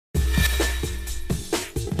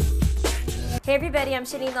Hey everybody, I'm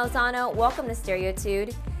Shani Lozano. Welcome to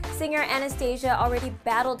Stereotude. Singer Anastacia already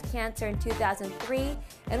battled cancer in 2003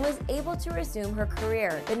 and was able to resume her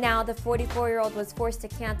career. But now the 44-year-old was forced to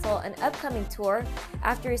cancel an upcoming tour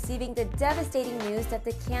after receiving the devastating news that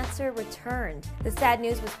the cancer returned. The sad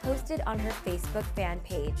news was posted on her Facebook fan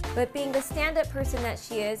page. But being the stand-up person that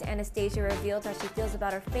she is, Anastacia revealed how she feels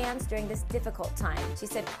about her fans during this difficult time. She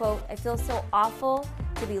said, quote, "I feel so awful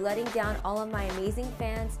to be letting down all of my amazing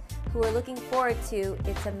fans who are looking forward to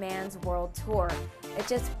It's a Man's World Tour. It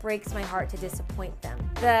just breaks my heart to disappoint them."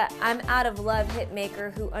 The I'm Out of Love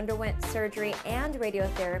hitmaker, who underwent surgery and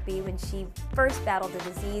radiotherapy when she first battled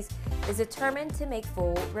the disease, is determined to make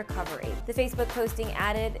full recovery. The Facebook posting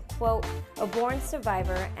added, quote, "A born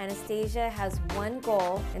survivor, Anastacia has one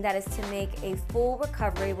goal, and that is to make a full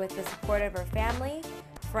recovery with the support of her family,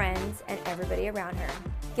 friends, and everybody around her."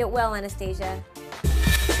 Get well, Anastacia.